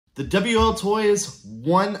The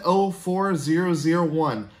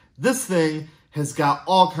WLToys104001. This thing has got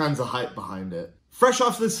all kinds of hype behind it. Fresh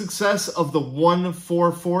off the success of the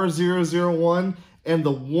 144001 and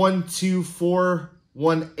the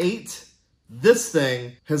 12418, this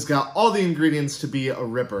thing has got all the ingredients to be a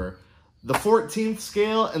ripper. The 14th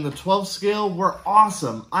scale and the 12th scale were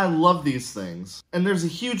awesome. I love these things. And there's a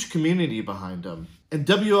huge community behind them. And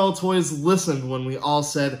WLToys listened when we all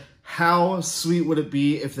said, how sweet would it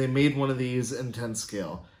be if they made one of these in 10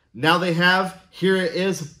 scale? Now they have, here it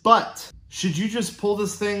is, but should you just pull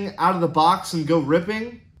this thing out of the box and go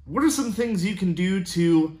ripping? What are some things you can do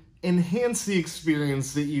to enhance the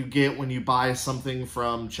experience that you get when you buy something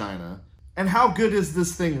from China? And how good is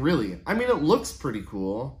this thing really? I mean, it looks pretty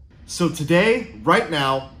cool. So today, right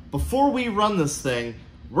now, before we run this thing,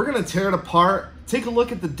 we're gonna tear it apart, take a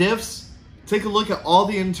look at the diffs, take a look at all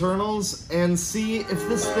the internals, and see if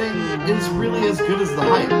this thing is really as good as the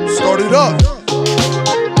hype. Start it up!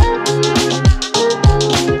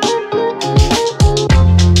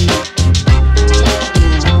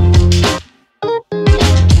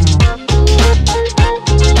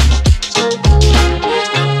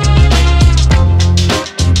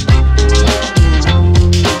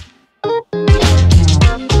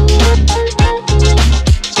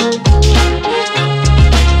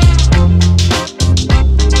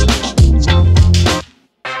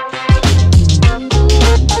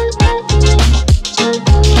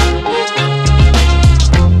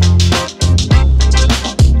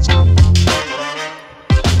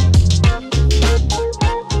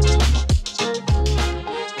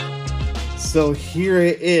 So here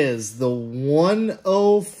it is, the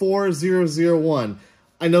 104001.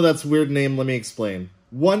 I know that's a weird name, let me explain.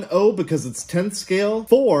 10 because it's 10th scale,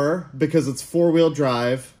 4 because it's 4-wheel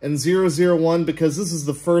drive, and 001 because this is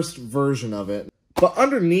the first version of it. But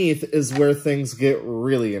underneath is where things get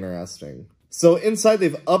really interesting. So inside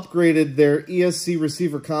they've upgraded their ESC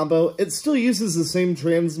receiver combo. It still uses the same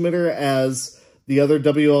transmitter as the other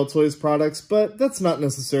WLToys products, but that's not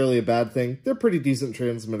necessarily a bad thing. They're pretty decent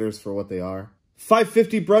transmitters for what they are.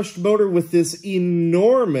 550 brushed motor with this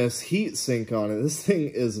enormous heat sink on it. This thing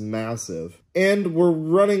is massive. And we're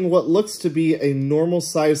running what looks to be a normal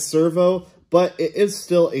size servo, but it is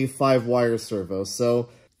still a 5-wire servo. So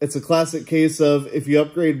it's a classic case of if you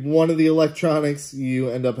upgrade one of the electronics, you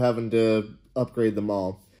end up having to upgrade them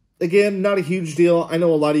all. Again, not a huge deal. I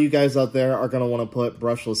know a lot of you guys out there are going to want to put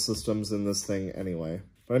brushless systems in this thing anyway.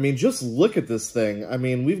 But I mean, just look at this thing. I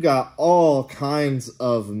mean, we've got all kinds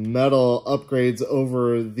of metal upgrades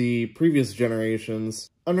over the previous generations.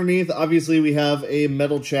 Underneath, obviously, we have a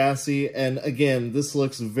metal chassis. And again, this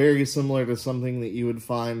looks very similar to something that you would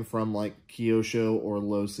find from like Kyosho or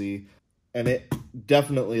Losi. And it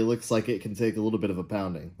definitely looks like it can take a little bit of a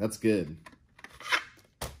pounding. That's good.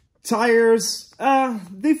 Tires,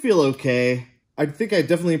 they feel okay. I think I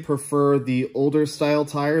definitely prefer the older style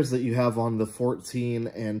tires that you have on the 14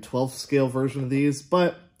 and 12 scale version of these,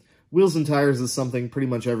 but wheels and tires is something pretty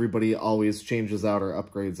much everybody always changes out or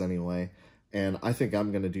upgrades anyway, and I think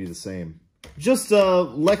I'm going to do the same. Just a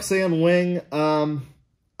Lexan wing, I'm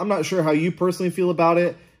not sure how you personally feel about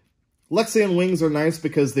it. Lexan wings are nice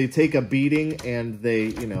because they take a beating and they,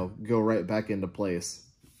 you know, go right back into place.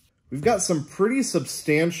 We've got some pretty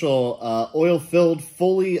substantial oil-filled,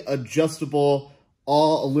 fully adjustable,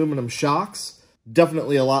 all aluminum shocks.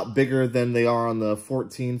 Definitely a lot bigger than they are on the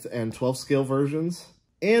 14th and 12th scale versions.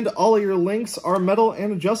 And all of your links are metal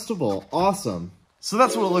and adjustable. Awesome. So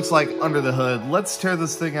that's what it looks like under the hood. Let's tear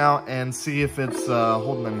this thing out and see if it's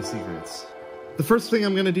holding any secrets. The first thing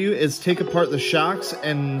I'm going to do is take apart the shocks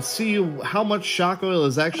and see how much shock oil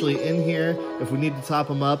is actually in here, if we need to top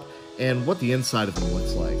them up, and what the inside of them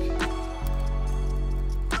looks like.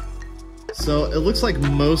 So it looks like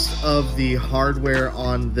most of the hardware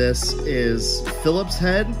on this is Phillips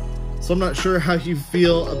head. So I'm not sure how you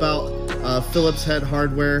feel about Phillips head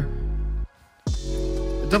hardware.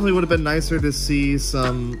 It definitely would have been nicer to see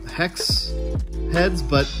some hex heads,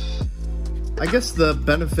 but I guess the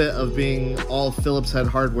benefit of being all Phillips head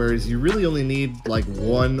hardware is you really only need like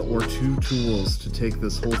 1 or 2 tools to take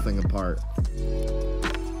this whole thing apart.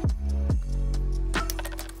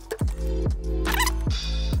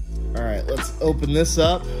 Alright, let's open this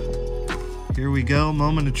up. Here we go,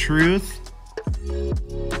 moment of truth.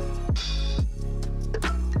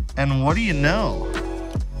 And what do you know?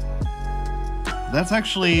 That's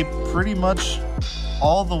actually pretty much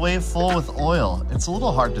all the way full with oil. It's a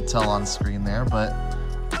little hard to tell on screen there, but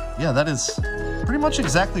yeah, that is pretty much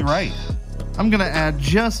exactly right. I'm gonna add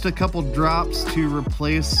just a couple drops to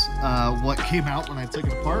replace what came out when I took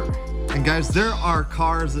it apart. And guys, there are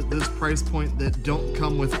cars at this price point that don't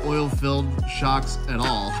come with oil-filled shocks at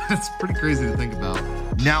all. That's pretty crazy to think about.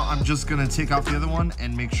 Now I'm just gonna take off the other one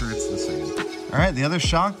and make sure it's the same. All right, the other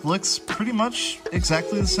shock looks pretty much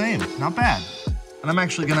exactly the same. Not bad. And I'm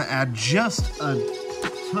actually gonna add just a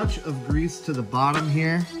touch of grease to the bottom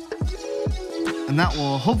here. And that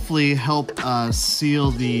will hopefully help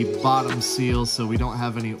seal the bottom seal so we don't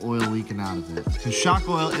have any oil leaking out of it. Because shock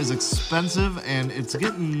oil is expensive and it's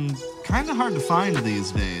getting kind of hard to find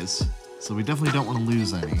these days. So we definitely don't want to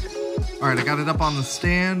lose any. All right, I got it up on the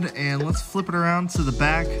stand and let's flip it around to the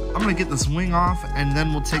back. I'm gonna get this wing off and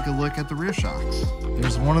then we'll take a look at the rear shocks.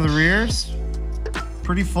 There's one of the rears.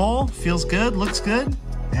 Pretty full, feels good, looks good.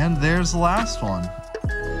 And there's the last one.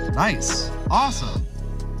 Nice, awesome.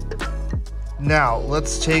 Now,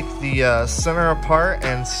 let's take the center apart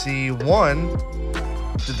and see, one,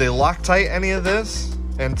 did they Loctite any of this?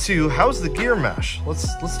 And two, how's the gear mesh?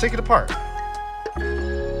 Let's take it apart.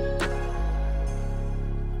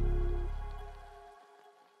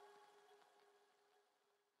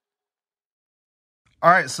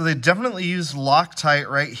 All right, so they definitely used Loctite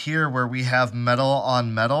right here where we have metal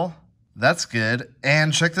on metal. That's good.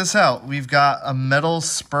 And check this out. We've got a metal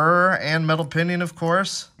spur and metal pinion, of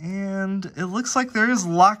course. And it looks like there is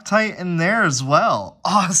Loctite in there as well.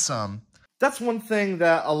 Awesome. That's one thing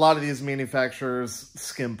that a lot of these manufacturers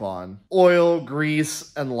skimp on. Oil,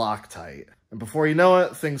 grease, and Loctite. And before you know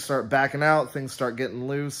it, things start backing out, things start getting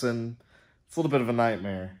loose, and it's a little bit of a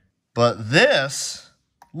nightmare. But this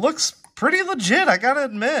looks pretty legit, I gotta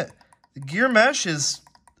admit. The gear mesh is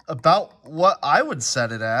about what I would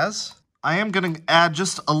set it as. I am going to add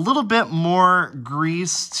just a little bit more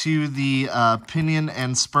grease to the pinion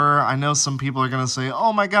and spur. I know some people are going to say,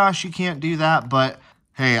 oh my gosh, you can't do that. But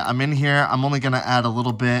hey, I'm in here. I'm only going to add a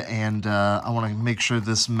little bit. And I want to make sure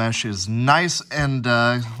this mesh is nice and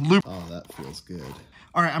looped. Oh, that feels good.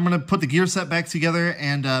 All right, I'm going to put the gear set back together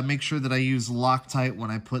and make sure that I use Loctite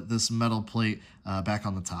when I put this metal plate back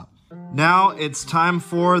on the top. Now it's time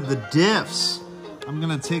for the diffs. I'm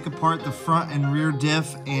gonna take apart the front and rear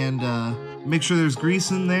diff and make sure there's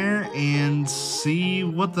grease in there and just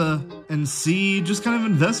kind of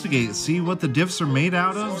investigate, see what the diffs are made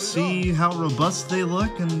out of, see how robust they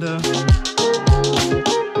look, and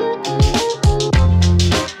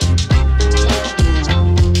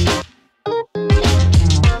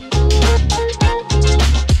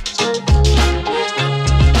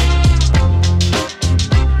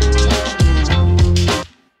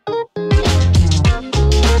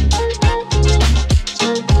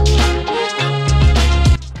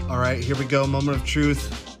here we go, moment of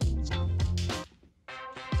truth.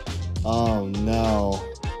 Oh no.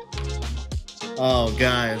 Oh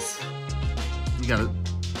guys, you gotta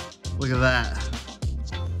look at that.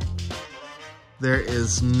 There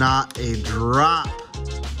is not a drop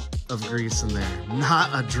of grease in there. Not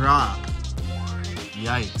a drop.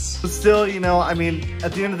 Yikes. But still, you know, I mean,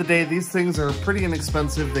 at the end of the day, these things are pretty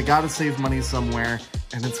inexpensive. They gotta save money somewhere,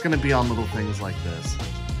 and it's gonna be on little things like this.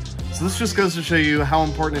 So this just goes to show you how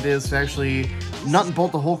important it is to actually nut and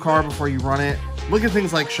bolt the whole car before you run it. Look at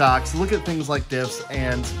things like shocks, look at things like diffs,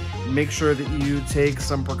 and make sure that you take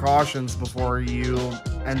some precautions before you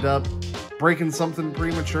end up breaking something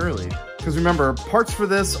prematurely. Because remember, parts for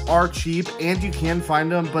this are cheap and you can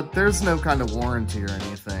find them, but there's no kind of warranty or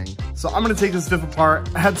anything. So I'm gonna take this diff apart,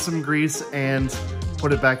 add some grease, and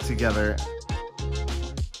put it back together.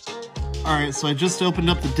 All right, so I just opened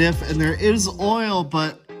up the diff and there is oil,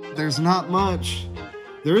 but there's not much.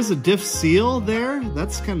 There is a diff seal there.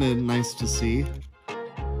 That's kind of nice to see.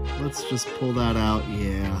 Let's just pull that out.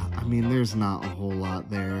 Yeah, I mean, there's not a whole lot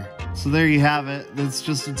there. So there you have it. It's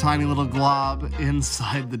just a tiny little glob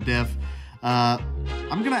inside the diff.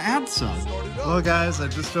 I'm gonna add some. Well guys, I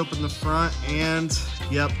just opened the front and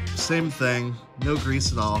yep, same thing. No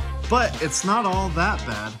grease at all. But it's not all that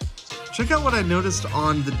bad. Check out what I noticed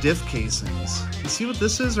on the diff casings. You see what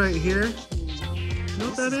this is right here? You know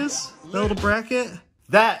what that is? That little bracket?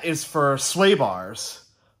 That is for sway bars.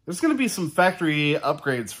 There's gonna be some factory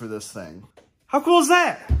upgrades for this thing. How cool is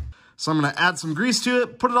that? So I'm gonna add some grease to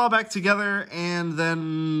it, put it all back together, and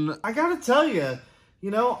then I gotta tell you,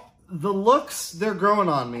 you know, the looks, they're growing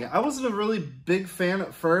on me. I wasn't a really big fan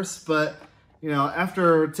at first, but you know,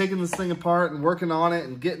 after taking this thing apart and working on it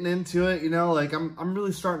and getting into it, you know, like I'm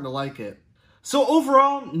really starting to like it. So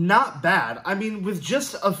overall, not bad. I mean, with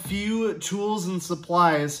just a few tools and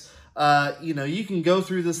supplies, you know, you can go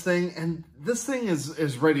through this thing, and this thing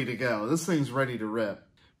is ready to go. This thing's ready to rip.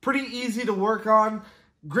 Pretty easy to work on.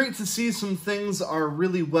 Great to see some things are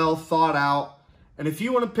really well thought out. And if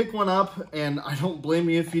you want to pick one up, and I don't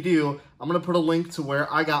blame you if you do, I'm going to put a link to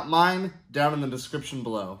where I got mine down in the description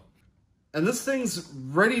below. And this thing's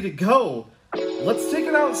ready to go. Let's take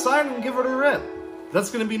it outside and give it a rip.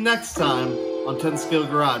 That's going to be next time on 10 Scale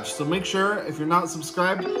Garage. So make sure, if you're not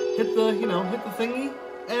subscribed, hit the, hit the thingy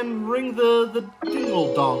and ring the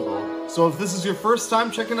dingle dongle. So if this is your first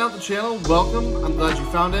time checking out the channel, welcome. I'm glad you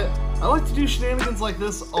found it. I like to do shenanigans like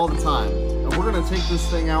this all the time. And we're going to take this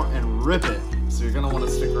thing out and rip it. So you're going to want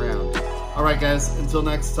to stick around. Alright guys, until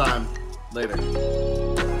next time, later.